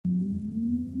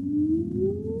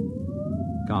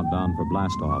Countdown for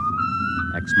blast off.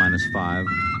 X minus 5,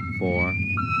 4,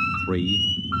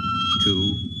 3,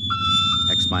 2,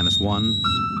 X minus 1,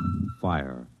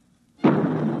 fire.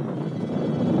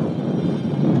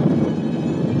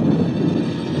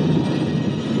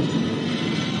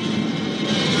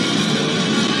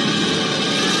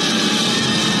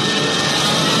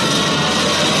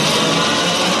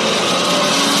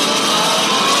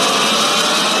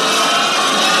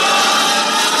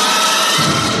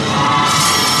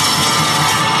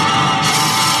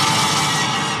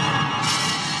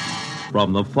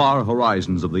 From the far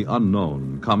horizons of the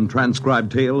unknown come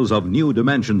transcribed tales of new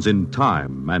dimensions in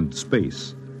time and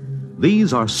space.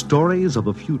 These are stories of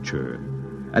the future,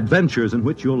 adventures in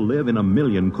which you'll live in a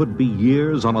million could-be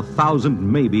years on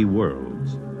 1,000 maybe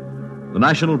worlds. The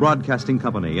National Broadcasting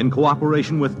Company, in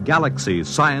cooperation with Galaxy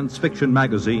Science Fiction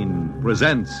Magazine,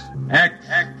 presents X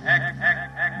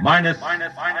minus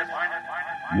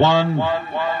 1.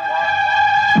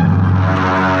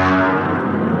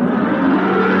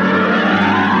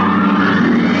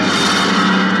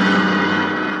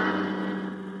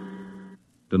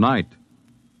 Tonight,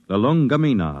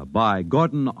 Lulungomeena by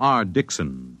Gordon R.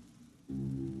 Dixon.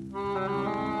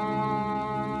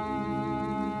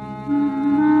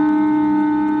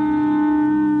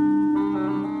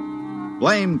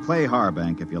 Blame Clay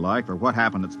Harbank, if you like, for what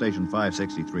happened at Station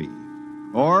 563.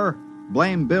 Or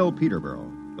blame Bill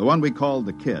Peterborough, the one we called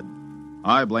the Kid.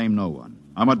 I blame no one.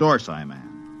 I'm a Dorsai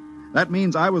man. That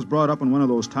means I was brought up on one of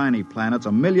those tiny planets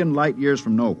a million light years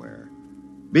from nowhere.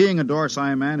 Being a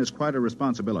Dorsai man is quite a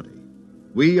responsibility.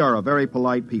 We are a very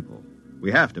polite people.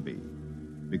 We have to be.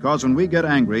 Because when we get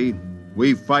angry,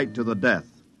 we fight to the death.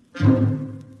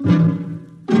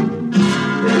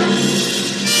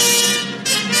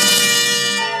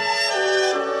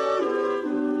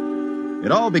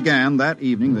 It all began that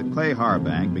evening that Clay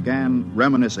Harbank began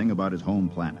reminiscing about his home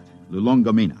planet,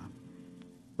 Lulungomeena.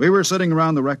 We were sitting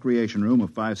around the recreation room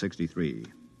of 563.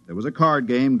 There was a card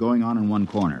game going on in one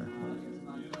corner.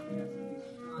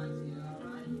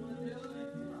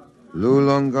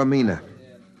 Lulungomeena.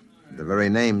 The very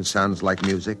name sounds like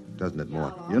music, doesn't it,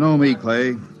 Mort? You know me,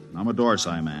 Clay. I'm a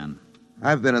Dorsai man.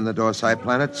 I've been in the Dorsai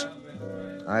planets.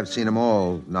 I've seen them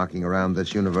all knocking around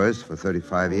this universe for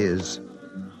 35 years.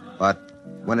 But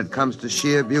when it comes to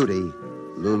sheer beauty,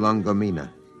 Lulungomeena.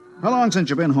 How long since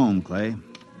you've been home, Clay?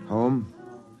 Home?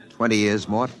 20 years,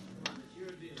 Mort.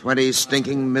 20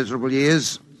 stinking, miserable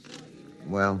years.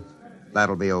 Well,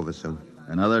 that'll be over soon.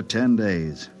 Another 10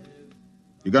 days.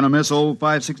 You gonna miss old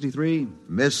 563?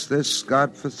 Miss this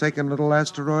godforsaken little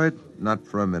asteroid? Not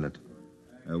for a minute.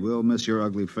 We'll miss your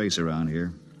ugly face around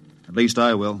here. At least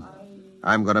I will.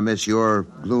 I'm gonna miss your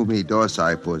gloomy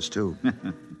Dorsai puss, too.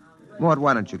 Mort,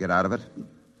 why don't you get out of it?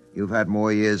 You've had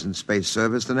more years in space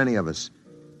service than any of us.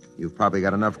 You've probably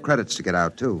got enough credits to get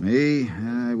out, too. Me?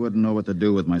 I wouldn't know what to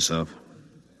do with myself.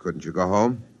 Couldn't you go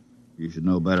home? You should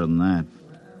know better than that.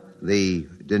 The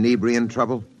Denebrian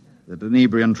trouble? The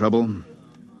Denebrian trouble?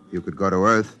 You could go to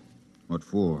Earth. What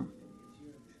for?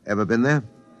 Ever been there?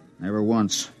 Never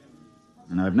once.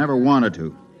 And I've never wanted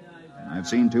to. I've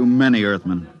seen too many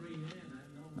Earthmen.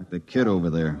 Like the Kid over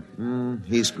there.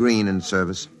 He's green in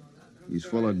service. He's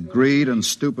full of greed and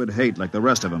stupid hate like the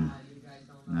rest of them.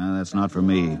 No, that's not for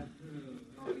me.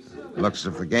 Looks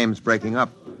as if the game's breaking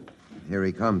up. Here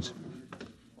he comes.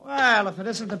 Well, if it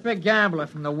isn't the big gambler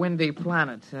from the windy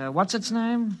planet. What's its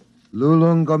name?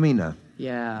 Lulungomeena.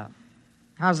 Yeah.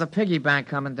 How's the piggy bank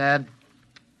coming, Dad?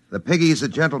 The piggy's a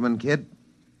gentleman, kid.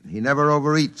 He never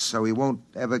overeats, so he won't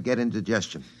ever get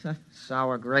indigestion.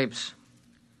 Sour grapes.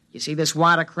 You see this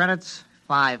wad of credits?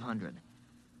 500.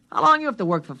 How long you have to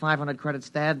work for 500 credits,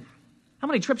 Dad? How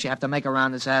many trips you have to make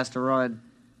around this asteroid?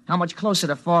 How much closer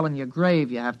to falling your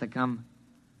grave you have to come?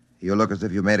 You look as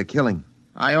if you made a killing.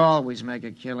 I always make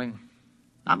a killing.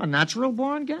 I'm a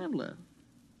natural-born gambler.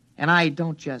 And I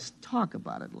don't just talk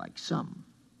about it like some.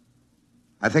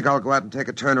 I think I'll go out and take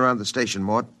a turn around the station,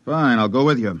 Mort. Fine, I'll go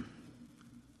with you.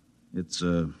 It's,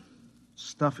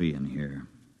 stuffy in here.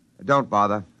 Don't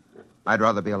bother. I'd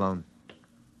rather be alone.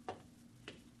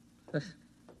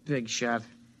 Big shot.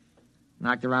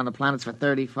 Knocked around the planets for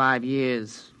 35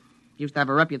 years. Used to have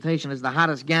a reputation as the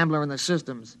hottest gambler in the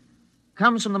systems.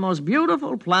 Comes from the most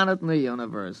beautiful planet in the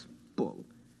universe. Bull.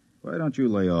 Why don't you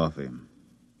lay off him?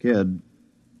 Kid,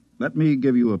 let me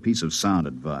give you a piece of sound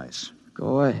advice.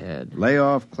 Go ahead. Lay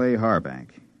off Clay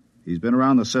Harbank. He's been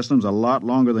around the systems a lot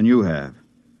longer than you have.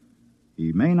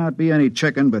 He may not be any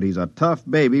chicken, but he's a tough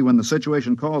baby when the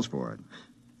situation calls for it.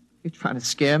 You trying to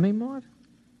scare me, Mort?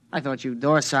 I thought you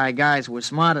Dorsai guys were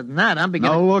smarter than that. I'm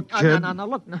beginning... Now, look, kid. No,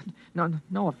 look.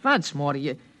 No offense,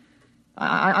 Morty.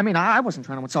 I mean, I wasn't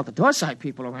trying to insult the Dorsai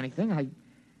people or anything.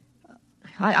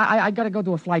 I got to go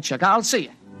do a flight check. I'll see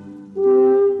you.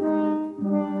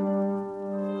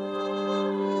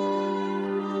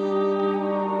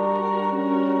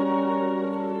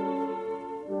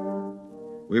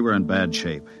 We were in bad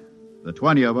shape. The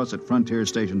 20 of us at Frontier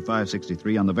Station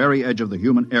 563 on the very edge of the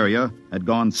human area had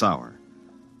gone sour.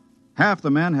 Half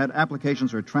the men had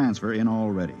applications for transfer in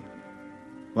already.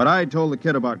 What I'd told the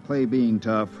kid about Clay being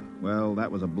tough, well,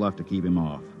 that was a bluff to keep him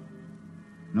off.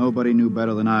 Nobody knew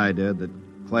better than I did that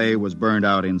Clay was burned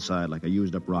out inside like a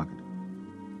used-up rocket.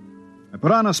 I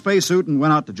put on a spacesuit and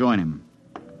went out to join him.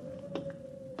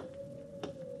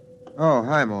 Oh,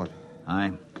 hi, Mort.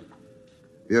 Hi.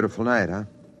 Beautiful night, huh?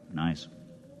 Nice.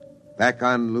 Back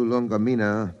on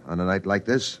Lulungomeena, on a night like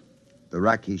this, the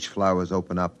rakish flowers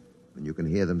open up and you can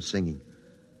hear them singing.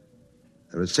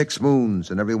 There are 6 moons,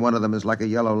 and every one of them is like a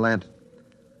yellow lantern.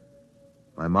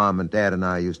 My mom and dad and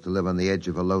I used to live on the edge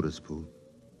of a lotus pool.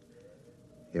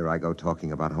 Here I go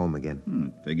talking about home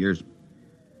again. Figures.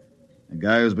 A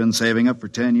guy who's been saving up for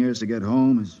 10 years to get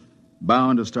home is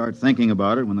bound to start thinking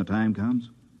about it when the time comes.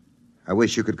 I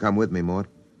wish you could come with me, Mort.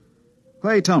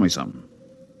 Clay, tell me something.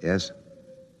 Yes?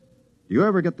 Do you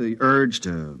ever get the urge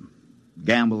to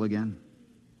gamble again?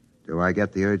 Do I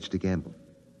get the urge to gamble?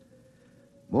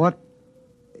 Mort,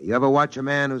 you ever watch a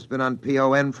man who's been on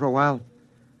PON for a while?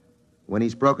 When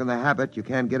he's broken the habit, you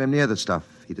can't get him near the stuff.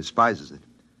 He despises it.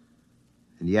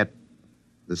 And yet,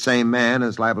 the same man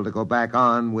is liable to go back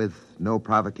on with no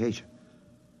provocation.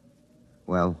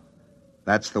 Well,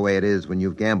 that's the way it is when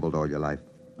you've gambled all your life.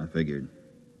 I figured.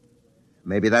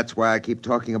 Maybe that's why I keep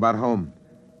talking about home.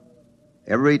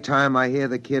 Every time I hear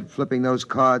the kid flipping those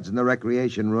cards in the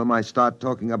recreation room, I start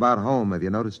talking about home. Have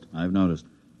you noticed? I've noticed.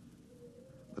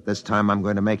 But this time I'm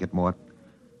going to make it, Mort.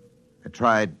 I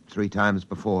tried 3 times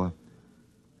before.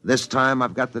 This time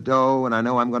I've got the dough, and I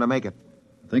know I'm going to make it.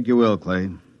 I think you will, Clay.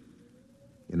 You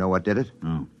know what did it?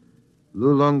 Oh.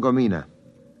 Lulungomeena.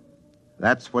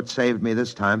 That's what saved me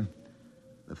this time.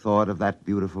 The thought of that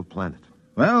beautiful planet.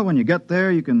 Well, when you get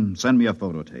there, you can send me a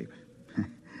photo tape.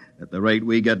 At the rate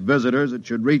we get visitors, it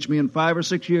should reach me in 5 or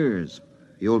 6 years.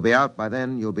 You'll be out by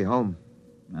then. You'll be home.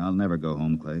 I'll never go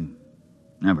home, Clay.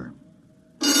 Never.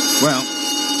 Well,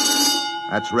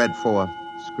 that's Red 4.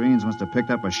 Screens must have picked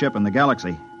up a ship in the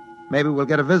galaxy. Maybe we'll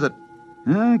get a visit.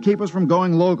 Keep us from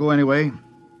going loco anyway.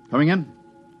 Coming in?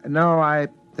 No, I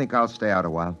think I'll stay out a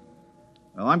while.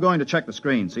 Well, I'm going to check the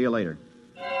screen. See you later.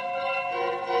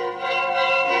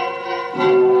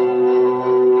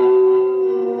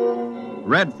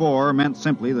 Red 4 meant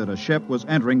simply that a ship was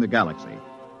entering the galaxy.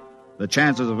 The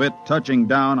chances of it touching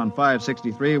down on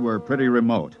 563 were pretty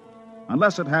remote,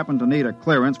 unless it happened to need a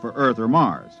clearance for Earth or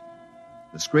Mars.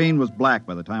 The screen was black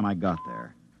by the time I got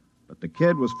there, but the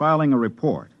kid was filing a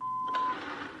report.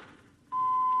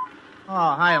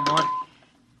 Oh, hiya, Mort.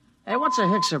 Hey, what's a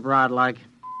Hixabrod like?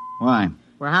 Why?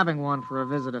 We're having one for a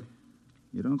visitor.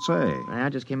 You don't say. I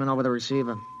just came in over the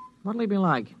receiver. What'll he be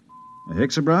like? A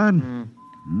Hixabrod?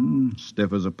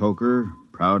 Stiff as a poker,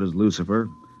 proud as Lucifer,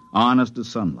 honest as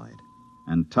sunlight,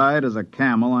 and tied as a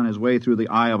camel on his way through the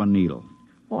eye of a needle.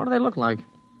 What do they look like?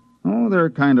 Oh,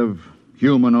 they're kind of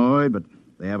humanoid, but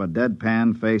they have a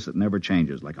deadpan face that never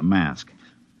changes, like a mask.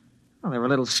 Well, they're a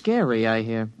little scary, I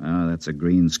hear. That's the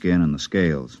green skin and the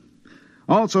scales.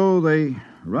 Also, they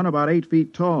run about 8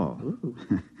 feet tall.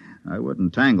 I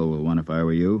wouldn't tangle with one if I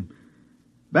were you.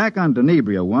 Back on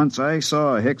Denebria once, I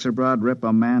saw a Hixabrod rip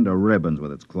a man to ribbons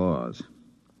with its claws.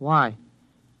 Why?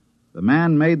 The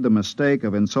man made the mistake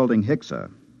of insulting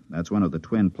Hixa. That's one of the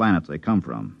twin planets they come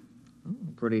from.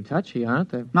 Pretty touchy, aren't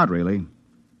they? Not really.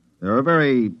 They're a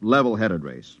very level-headed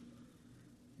race.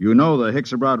 You know the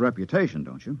Hixabrod reputation,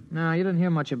 don't you? No, you didn't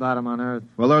hear much about them on Earth.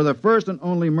 Well, they're the first and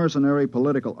only mercenary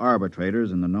political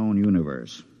arbitrators in the known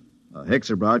universe. A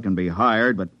Hixabrod can be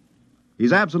hired, but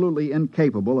he's absolutely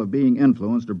incapable of being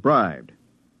influenced or bribed.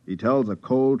 He tells the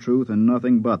cold truth and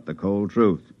nothing but the cold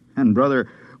truth. And, brother,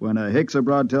 when a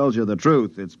Hixabrod tells you the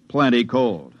truth, it's plenty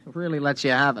cold. It really lets you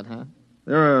have it, huh?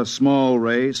 They're a small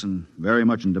race and very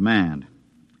much in demand.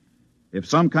 If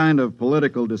some kind of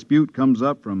political dispute comes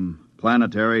up from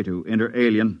planetary to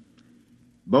inter-alien,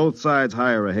 both sides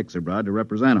hire a Hixabrod to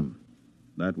represent them.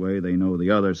 That way they know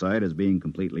the other side is being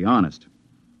completely honest.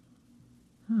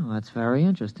 Oh, that's very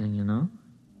interesting, you know.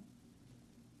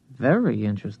 Very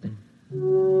interesting.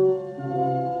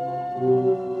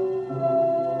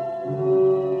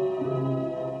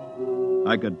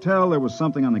 I could tell there was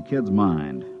something on the kid's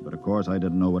mind, but of course I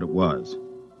didn't know what it was.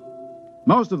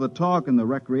 Most of the talk in the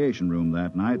recreation room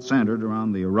that night centered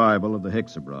around the arrival of the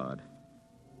Hixabrod.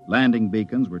 Landing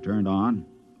beacons were turned on.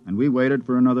 and we waited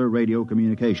for another radio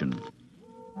communication.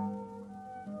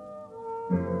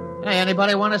 Hey,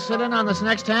 anybody want to sit in on this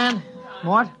next hand?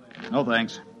 Mort? No,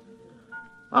 thanks.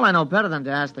 Well, I know better than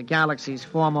to ask the galaxy's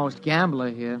foremost gambler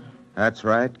here. That's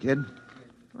right, kid.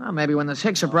 Well, maybe when this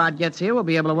Hicks-a-Brod gets here, we'll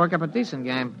be able to work up a decent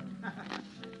game.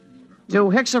 Do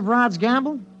Hicks-a-Brods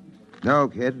gamble? No,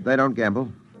 kid, they don't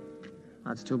gamble.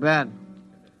 That's too bad.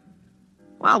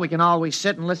 Well, we can always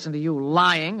sit and listen to you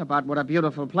lying about what a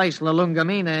beautiful place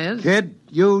Lulungomeena is. Kid,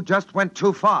 you just went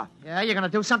too far. Yeah, you're going to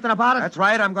do something about it? That's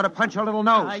right, I'm going to punch your little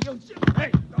nose.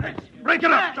 Hey, break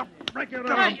it up. Break it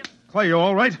up. Clay, you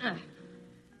all right?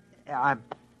 Yeah,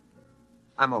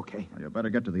 I'm okay. Well, you better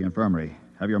get to the infirmary.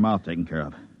 Have your mouth taken care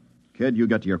of. Kid, you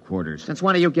get to your quarters. Since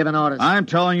when are you giving orders? I'm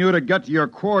telling you to get to your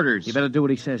quarters. You better do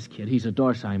what he says, kid. He's a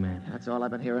Dorsai man. That's all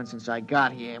I've been hearing since I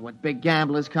got here. What big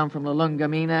gamblers come from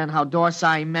Lulungomeena and how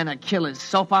Dorsai men are killers.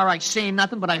 So far, I've seen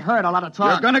nothing, but I heard a lot of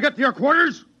talk. You're going to get to your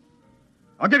quarters?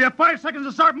 I'll give you 5 seconds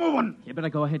to start moving. You better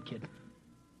go ahead, kid.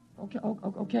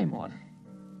 Okay, Mort.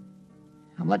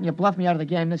 I'm letting you bluff me out of the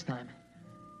game this time.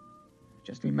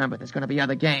 Just remember, there's going to be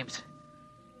other games.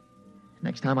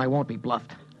 Next time, I won't be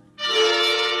bluffed.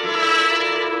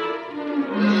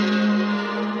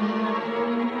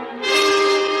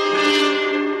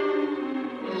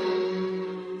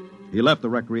 He left the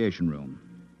recreation room.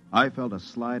 I felt a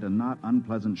slight and not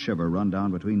unpleasant shiver run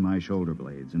down between my shoulder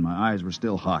blades, and my eyes were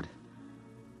still hot.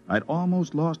 I'd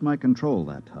almost lost my control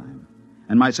that time,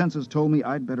 and my senses told me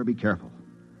I'd better be careful.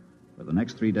 For the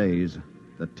next 3 days,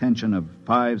 the tension of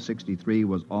 563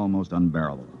 was almost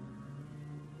unbearable.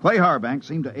 Clay Harbank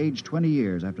seemed to age 20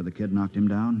 years after the kid knocked him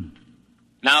down.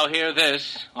 Now hear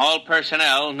this, all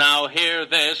personnel. Now hear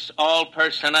this, all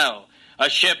personnel. A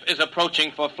ship is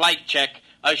approaching for flight check.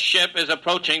 A ship is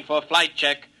approaching for flight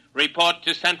check. Report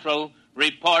to Central.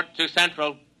 Report to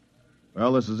Central.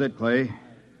 Well, this is it, Clay.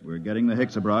 We're getting the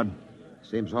Hicks-a-Brod.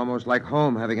 Seems almost like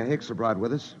home having a Hicks-a-Brod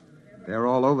with us. They're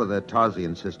all over the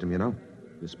Tarsian system, you know.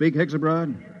 You speak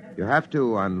Hicks-a-Brod? You have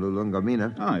to on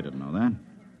Lulungomeena. Oh, I didn't know that.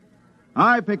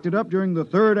 I picked it up during the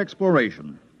 3rd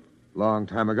exploration. Long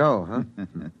time ago, huh?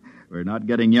 We're not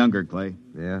getting younger, Clay.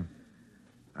 Yeah,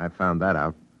 I found that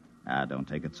out. Don't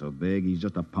take it so big. He's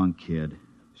just a punk kid.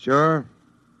 Sure,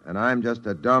 and I'm just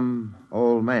a dumb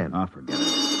old man. Oh, forget it.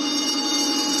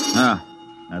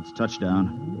 That's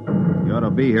touchdown. You ought to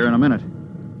be here in a minute.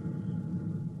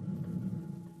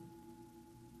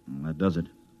 Well, that does it.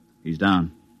 He's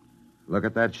down. Look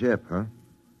at that ship, huh?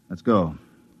 Let's go.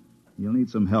 You'll need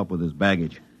some help with his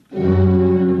baggage.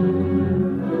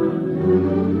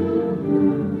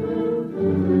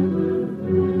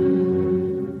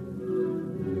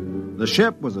 The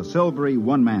ship was a silvery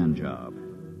one-man job,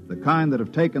 the kind that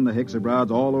have taken the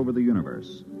Hicks-a-Brods all over the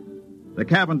universe. The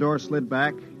cabin door slid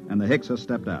back, and the Hicksa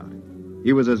stepped out.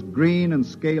 He was as green and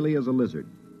scaly as a lizard,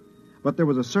 but there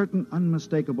was a certain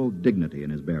unmistakable dignity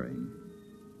in his bearing.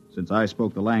 Since I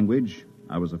spoke the language,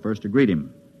 I was the first to greet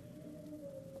him.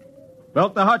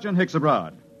 Belt the Hutch and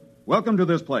Hicks-a-Brod. Welcome to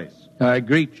this place. I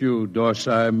greet you,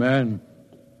 Dorsai man.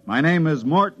 My name is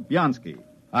Mort Bianski.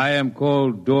 I am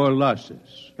called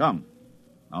Dorlassis. Come.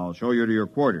 I'll show you to your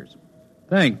quarters.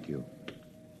 Thank you.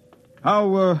 How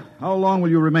long will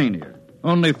you remain here?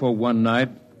 Only for one night.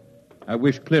 I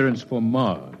wish clearance for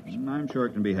Mars. I'm sure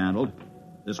it can be handled.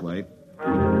 This way.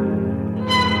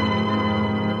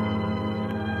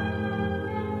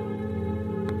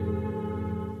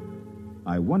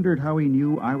 I wondered how he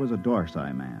knew I was a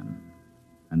Dorsai man.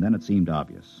 And then it seemed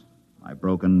obvious. My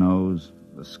broken nose,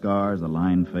 the scars, the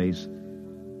lined face.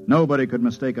 Nobody could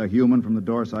mistake a human from the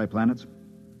Dorsai planets.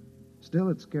 Still,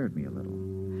 it scared me a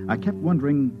little. I kept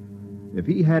wondering if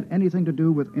he had anything to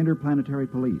do with interplanetary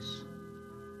police.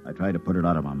 I tried to put it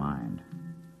out of my mind.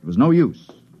 It was no use.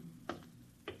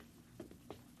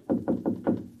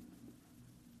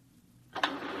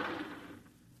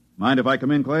 Mind if I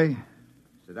come in, Clay?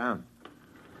 Sit down.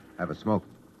 Have a smoke.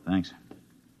 Thanks.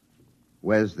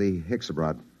 Where's the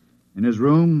Hicks-a-Brod? In his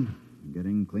room,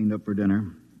 getting cleaned up for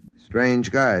dinner.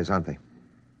 Strange guys, aren't they?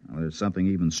 Well, there's something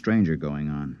even stranger going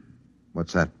on.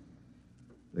 What's that?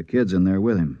 The kid's in there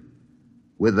with him.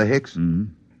 With the Hicks?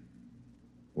 Mm-hmm.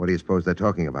 What do you suppose they're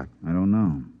talking about? I don't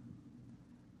know.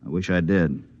 I wish I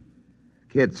did.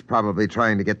 Kid's probably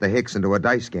trying to get the Hicks into a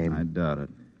dice game. I doubt it.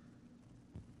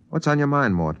 What's on your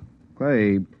mind, Mort?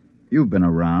 Clay, you've been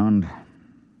around.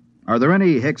 Are there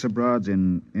any Hicks-a-Brods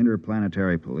in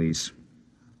interplanetary police?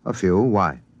 A few.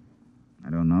 Why? I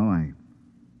don't know. I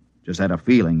just had a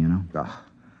feeling, you know. Oh,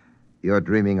 you're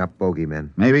dreaming up bogeymen.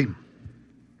 Maybe.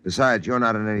 Besides, you're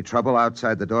not in any trouble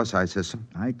outside the Dorsai system.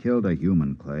 I killed a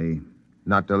human, Clay.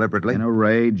 Not deliberately? In a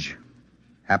rage.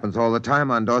 Happens all the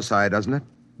time on Dorsai, doesn't it?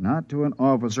 Not to an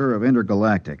officer of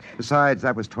Intergalactic. Besides,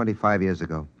 that was 25 years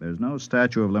ago. There's no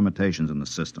statute of limitations in the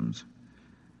systems.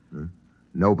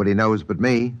 Nobody knows but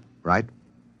me, right?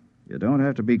 You don't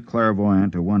have to be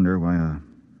clairvoyant to wonder why a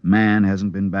man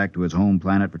hasn't been back to his home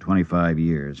planet for 25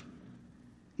 years.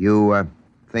 You,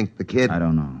 think the kid... I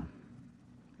don't know.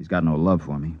 He's got no love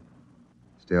for me.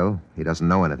 Still, he doesn't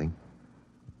know anything.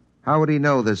 How would he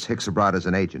know this Hicksabrat is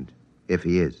an agent, if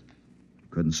he is?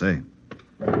 Couldn't say.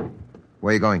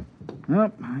 Where are you going?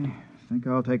 Well, I think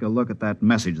I'll take a look at that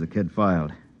message the kid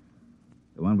filed.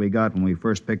 The one we got when we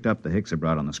first picked up the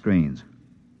Hicksabrat on the screens.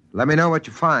 Let me know what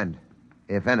you find,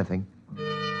 if anything.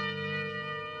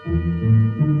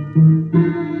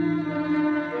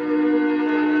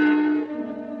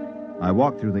 I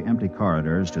walked through the empty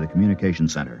corridors to the communication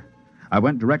center. I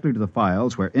went directly to the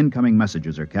files where incoming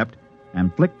messages are kept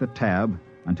and flicked the tab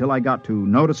until I got to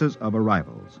Notices of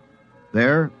Arrivals.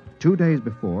 There, 2 days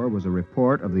before, was a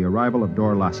report of the arrival of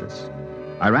Dorlasis.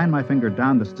 I ran my finger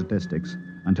down the statistics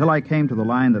until I came to the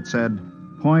line that said,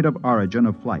 Point of Origin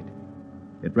of Flight.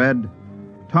 It read,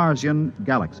 Tarsian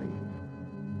Galaxy.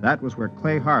 That was where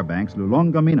Clay Harbank's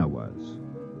Lulungomeena was.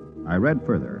 I read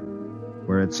further,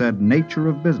 where it said Nature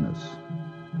of Business.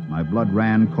 My blood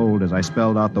ran cold as I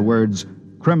spelled out the words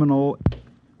criminal.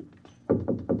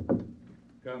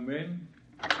 Come in.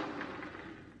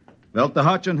 Belt the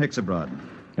Hotch and Hicksabrat.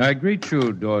 I greet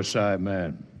you, Dorsai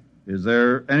man. Is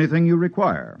there anything you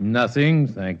require? Nothing,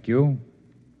 thank you.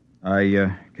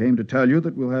 I came to tell you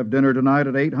that we'll have dinner tonight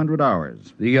at 800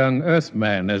 hours. The young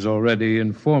Earthman has already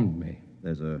informed me.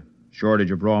 There's a shortage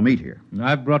of raw meat here.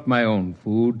 I've brought my own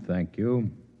food, thank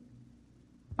you.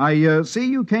 I see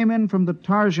you came in from the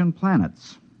Tarsian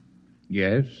planets.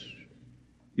 Yes?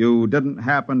 You didn't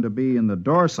happen to be in the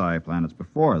Dorsai planets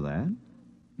before that?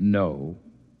 No.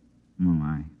 Oh,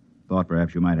 I thought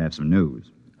perhaps you might have some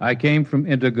news. I came from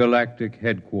Intergalactic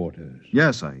headquarters.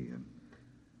 Yes,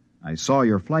 I saw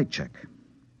your flight check.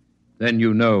 Then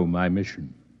you know my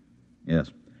mission. Yes.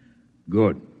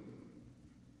 Good.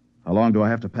 How long do I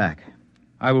have to pack?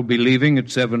 I will be leaving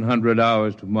at 700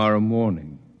 hours tomorrow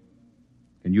morning.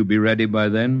 Can you be ready by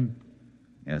then?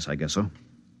 Yes, I guess so.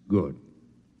 Good.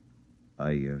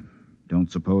 I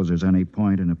don't suppose there's any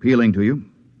point in appealing to you.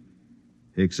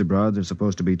 Hicksabrods are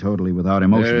supposed to be totally without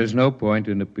emotion. There is no point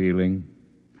in appealing.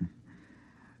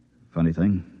 Funny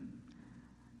thing.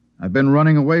 I've been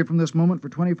running away from this moment for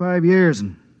 25 years,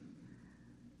 and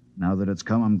now that it's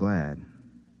come, I'm glad.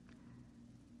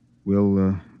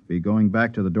 We'll be going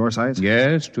back to the Dorsites?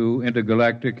 Yes, to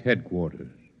Intergalactic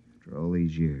headquarters. After all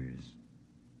these years.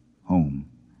 Home.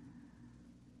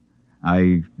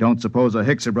 I don't suppose a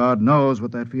Hicksabrod knows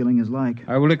what that feeling is like.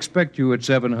 I will expect you at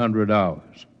 700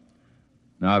 hours.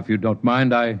 Now, if you don't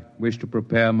mind, I wish to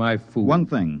prepare my food. One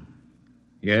thing.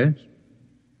 Yes?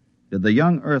 Did the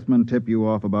young Earthman tip you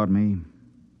off about me?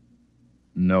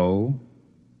 No.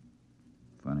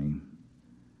 Funny.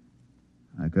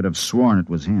 I could have sworn it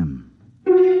was him.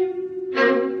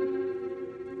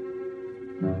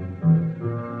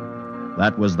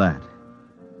 That was that.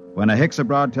 When a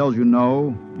Hicksabroad tells you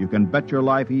no, you can bet your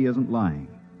life he isn't lying.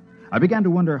 I began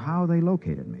to wonder how they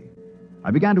located me. I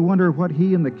began to wonder what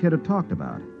he and the kid had talked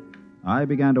about. I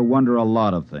began to wonder a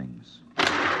lot of things.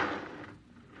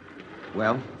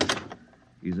 Well?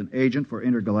 He's an agent for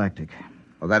Intergalactic.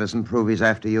 Well, that doesn't prove he's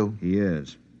after you. He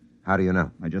is. How do you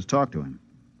know? I just talked to him.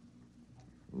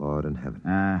 Lord in heaven.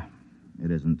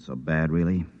 It isn't so bad,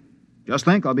 really. Just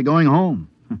think, I'll be going home.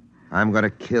 I'm going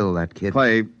to kill that kid.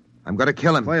 Clay. I'm going to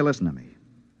kill him. Clay, listen to me.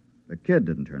 The kid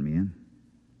didn't turn me in.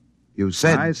 You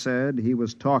said... I said he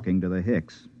was talking to the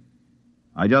Hicks.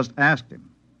 I just asked him,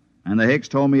 and the Hicks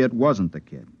told me it wasn't the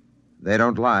kid. They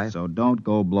don't lie. So don't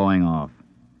go blowing off.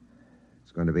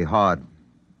 It's going to be hard.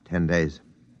 10 days.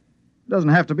 It doesn't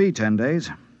have to be 10 days.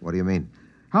 What do you mean?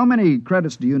 How many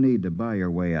credits do you need to buy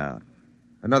your way out?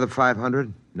 Another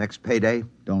 500? Next payday?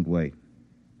 Don't wait.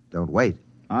 Don't wait.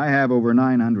 I have over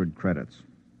 900 credits.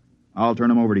 I'll turn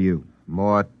them over to you.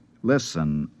 Mort.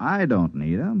 Listen, I don't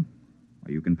need them.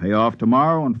 You can pay off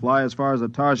tomorrow and fly as far as the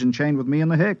Tarsian chain with me and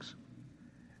the Hicks.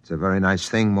 It's a very nice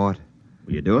thing, Mort.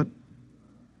 Will you do it?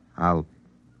 I'll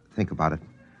think about it.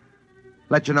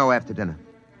 Let you know after dinner.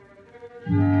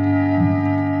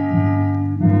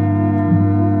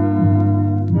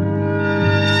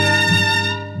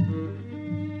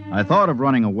 I thought of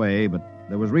running away, but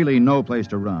there was really no place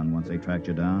to run once they tracked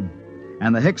you down.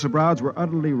 And the Hicksabrods were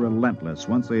utterly relentless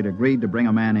once they'd agreed to bring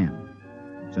a man in.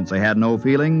 Since they had no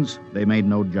feelings, they made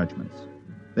no judgments.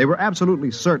 They were absolutely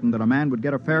certain that a man would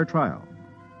get a fair trial.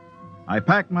 I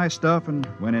packed my stuff and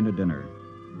went into dinner.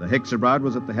 The Hixabrod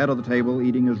was at the head of the table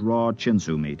eating his raw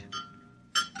chinsu meat.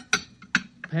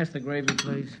 Pass the gravy,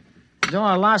 please.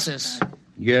 Dorlasis,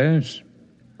 Yes,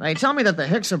 they tell me that the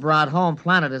Hixabrod home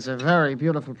planet is a very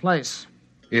beautiful place.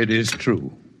 it is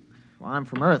true. Well, I'm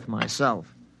from Earth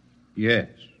myself. Yes.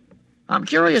 I'm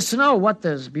curious to know what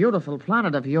this beautiful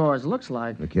planet of yours looks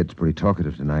like. The kid's pretty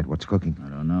talkative tonight. What's cooking? I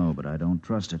don't know, but I don't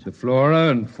trust it. The flora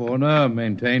and fauna are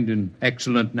maintained in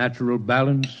excellent natural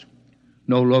balance.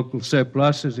 No local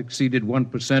surplus has exceeded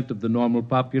 1% of the normal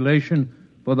population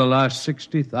for the last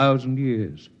 60,000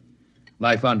 years.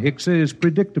 Life on Hixa is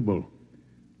predictable.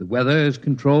 The weather is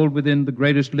controlled within the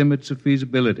greatest limits of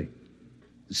feasibility.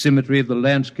 The symmetry of the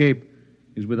landscape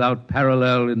is without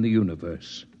parallel in the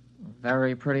universe.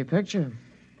 Very pretty picture.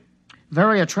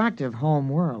 Very attractive home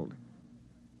world.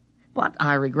 But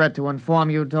I regret to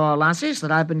inform you, Dorlasis,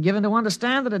 that I've been given to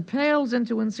understand that it pales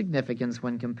into insignificance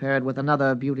when compared with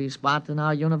another beauty spot in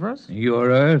our universe. Your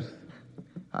Earth?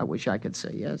 I wish I could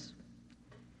say yes.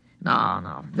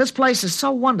 No. This place is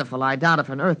so wonderful, I doubt if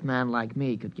an Earthman like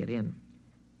me could get in.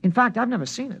 In fact, I've never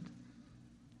seen it.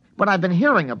 But I've been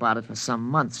hearing about it for some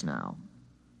months now.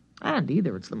 And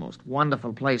either it's the most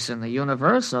wonderful place in the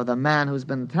universe, or the man who's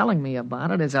been telling me about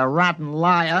it is a rotten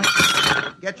liar.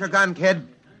 Get your gun, kid.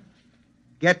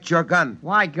 Get your gun.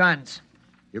 Why guns?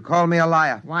 You call me a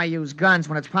liar. Why use guns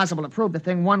when it's possible to prove the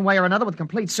thing one way or another with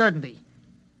complete certainty?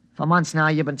 For months now,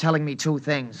 you've been telling me two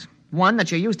things. One,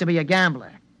 that you used to be a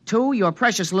gambler. Two, your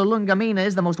precious Lulungomeena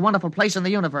is the most wonderful place in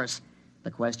the universe. The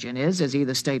question is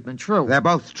either statement true? They're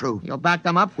both true. You'll back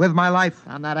them up? With my life.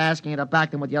 I'm not asking you to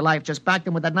back them with your life. Just back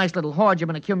them with that nice little hoard you've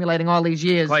been accumulating all these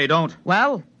years. Clay, don't.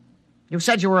 Well, you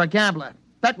said you were a gambler.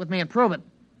 Bet with me and prove it.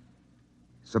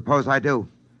 Suppose I do.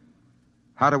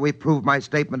 How do we prove my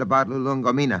statement about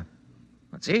Lulungomeena?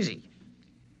 It's easy.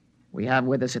 We have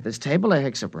with us at this table a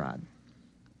Hixabrod.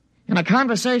 In a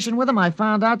conversation with him, I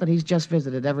found out that he's just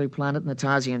visited every planet in the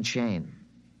Tarsian chain.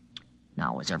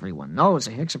 Now, as everyone knows,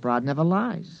 a Hixabrod never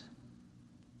lies.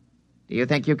 Do you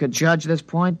think you could judge this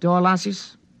point,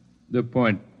 Dorlasis? The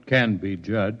point can be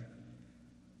judged.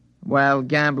 Well,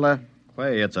 gambler,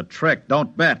 Clay, it's a trick.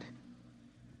 Don't bet.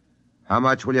 How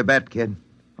much will you bet, kid?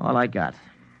 all I got.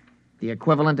 The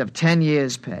equivalent of 10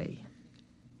 years' pay.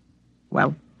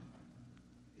 Well?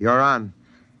 You're on.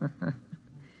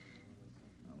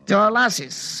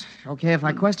 Dorlasis, okay if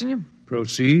I question you?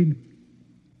 Proceed.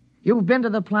 You've been to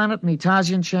the planet in the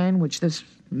Tarsian chain, which this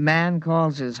man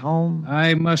calls his home?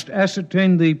 I must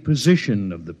ascertain the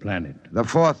position of the planet. The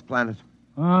fourth planet.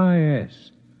 Ah,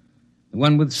 yes. The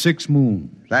one with 6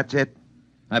 moons. That's it.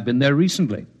 I've been there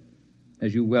recently,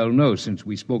 as you well know, since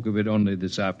we spoke of it only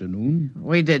this afternoon.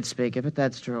 We did speak of it,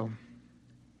 that's true.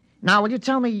 Now, will you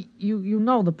tell me, you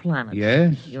know the planet?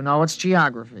 Yes. You know its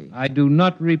geography. I do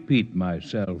not repeat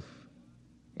myself.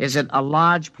 Is it a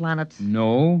large planet?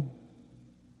 No.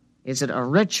 Is it a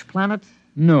rich planet?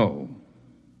 No.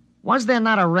 Was there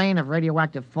not a rain of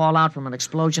radioactive fallout from an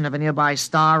explosion of a nearby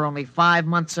star only 5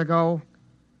 months ago?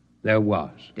 There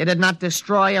was. Did it not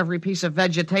destroy every piece of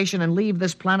vegetation and leave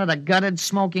this planet a gutted,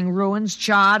 smoking ruins,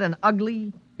 charred and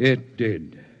ugly? It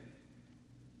did.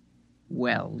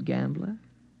 Well, gambler?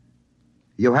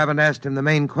 You haven't asked him the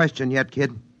main question yet,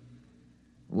 kid.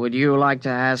 Would you like to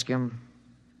ask him?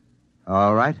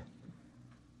 All right.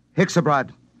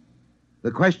 Hixabrod, the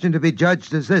question to be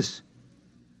judged is this.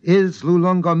 Is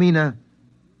Lulungomeena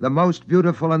the most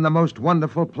beautiful and the most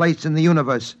wonderful place in the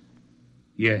universe?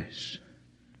 Yes.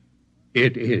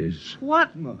 It is.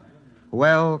 What?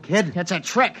 Well, kid? It's a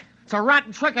trick. It's a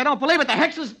rotten trick. I don't believe it. The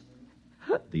Hexes...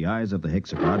 The eyes of the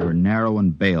Hixabrod were narrow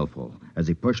and baleful as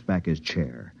he pushed back his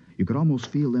chair. You could almost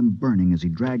feel them burning as he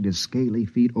dragged his scaly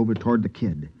feet over toward the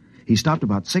kid. He stopped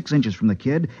about 6 inches from the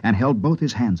kid and held both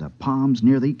his hands up, palms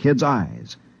near the kid's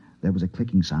eyes. There was a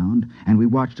clicking sound, and we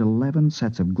watched 11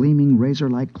 sets of gleaming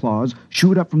razor-like claws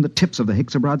shoot up from the tips of the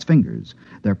Hixabrod's fingers.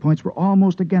 Their points were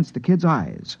almost against the kid's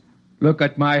eyes. Look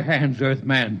at my hands,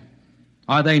 Earthman.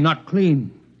 Are they not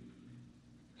clean?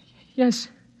 Yes.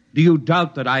 Do you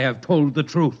doubt that I have told the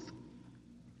truth?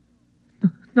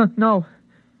 No.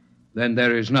 Then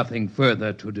there is nothing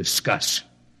further to discuss.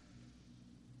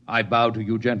 I bow to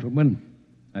you, gentlemen.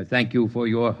 I thank you for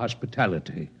your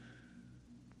hospitality.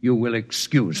 You will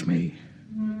excuse me.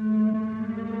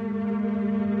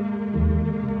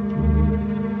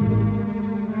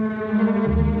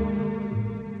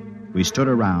 We stood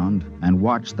around and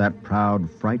watched that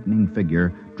proud, frightening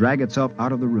figure drag itself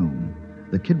out of the room.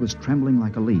 The kid was trembling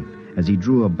like a leaf as he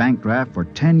drew a bank draft for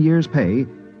 10 years' pay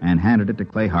and handed it to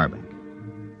Clay Harbank.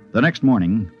 The next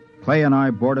morning, Clay and I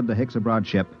boarded the Hixabrod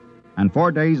ship, and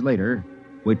 4 days later,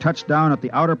 we touched down at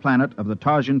the outer planet of the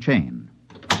Tarsian chain.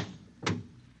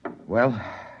 Well,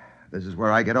 this is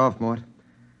where I get off, Mort.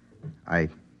 I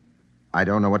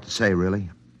don't know what to say, really.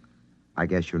 I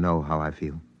guess you know how I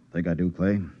feel. Think I do,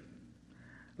 Clay?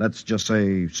 Let's just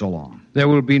say so long. There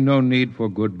will be no need for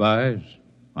goodbyes.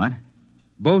 What?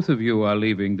 Both of you are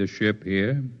leaving the ship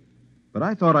here. But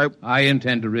I thought I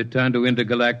intend to return to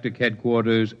intergalactic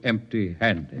headquarters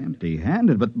empty-handed.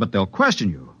 Empty-handed? But they'll question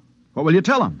you. What will you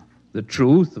tell them? The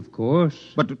truth, of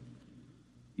course. But...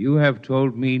 You have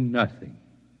told me nothing.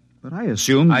 But I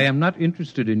assumed... I am not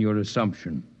interested in your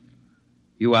assumption.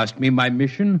 You asked me my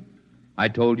mission. I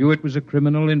told you it was a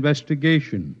criminal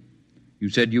investigation. You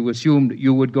said you assumed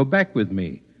you would go back with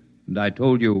me, and I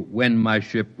told you when my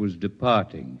ship was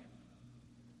departing.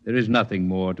 There is nothing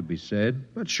more to be said.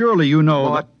 But surely you know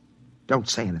Mort, don't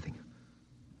say anything.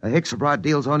 The Hixabrod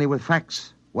deals only with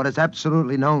facts, what is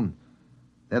absolutely known.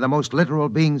 They're the most literal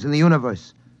beings in the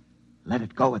universe. Let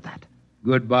it go at that.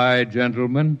 Goodbye,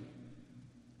 gentlemen.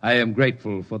 I am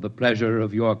grateful for the pleasure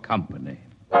of your company.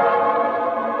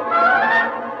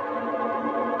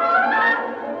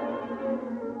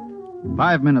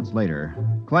 5 minutes later,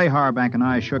 Clay Harbank and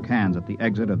I shook hands at the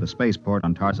exit of the spaceport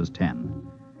on Tarsus 10.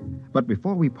 But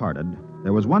before we parted,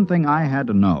 there was one thing I had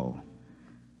to know.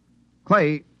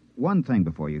 Clay, one thing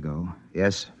before you go.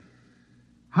 Yes?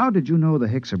 How did you know the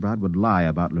Hixabrod would lie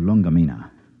about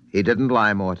Lulungomeena? He didn't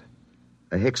lie, Mort.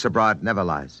 The Hixabrod never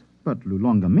lies. But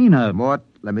Lulungomeena... Mort,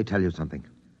 let me tell you something.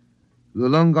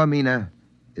 Lulungomeena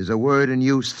is a word in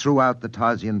use throughout the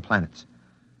Tarsian planets.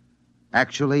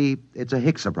 Actually, it's a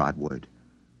Hixabrod word.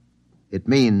 It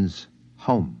means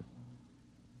home.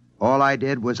 All I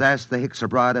did was ask the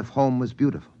Hixabrod if home was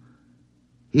beautiful.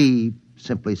 He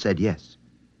simply said yes.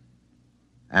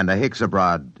 And a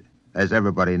Hixabrod, as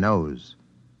everybody knows,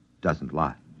 doesn't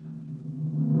lie.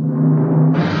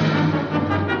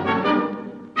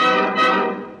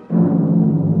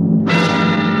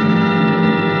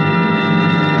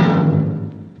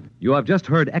 You have just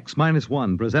heard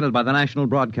X-1, presented by the National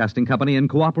Broadcasting Company in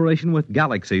cooperation with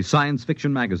Galaxy Science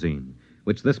Fiction Magazine,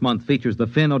 which this month features the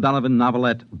Finn O'Donovan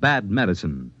novelette Bad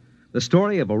Medicine, the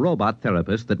story of a robot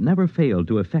therapist that never failed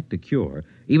to effect a cure,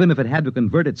 even if it had to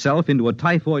convert itself into a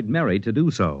typhoid Mary to do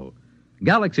so.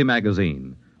 Galaxy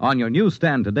Magazine, on your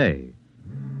newsstand today.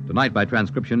 Tonight, by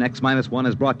transcription, X-1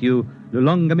 has brought you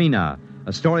Lulungomeena,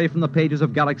 a story from the pages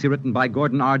of Galaxy written by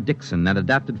Gordon R. Dixon and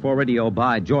adapted for radio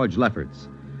by George Lefferts.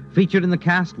 Featured in the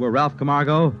cast were Ralph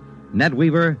Camargo, Ned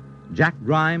Weaver, Jack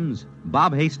Grimes,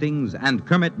 Bob Hastings, and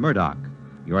Kermit Murdoch.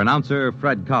 Your announcer,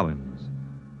 Fred Collins.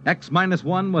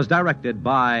 X-1 was directed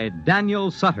by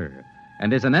Daniel Sutter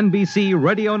and is an NBC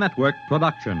Radio Network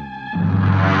production.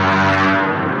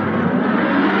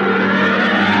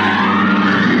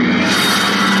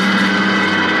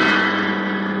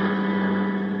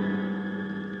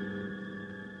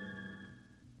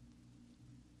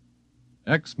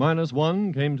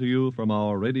 X-1 came to you from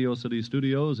our Radio City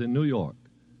studios in New York.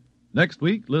 Next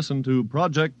week, listen to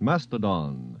Project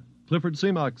Mastodon, Clifford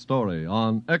Seamock's story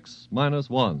on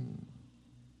X-1.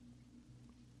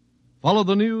 Follow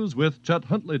the news with Chet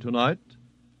Huntley tonight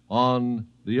on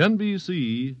the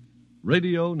NBC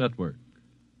Radio Network.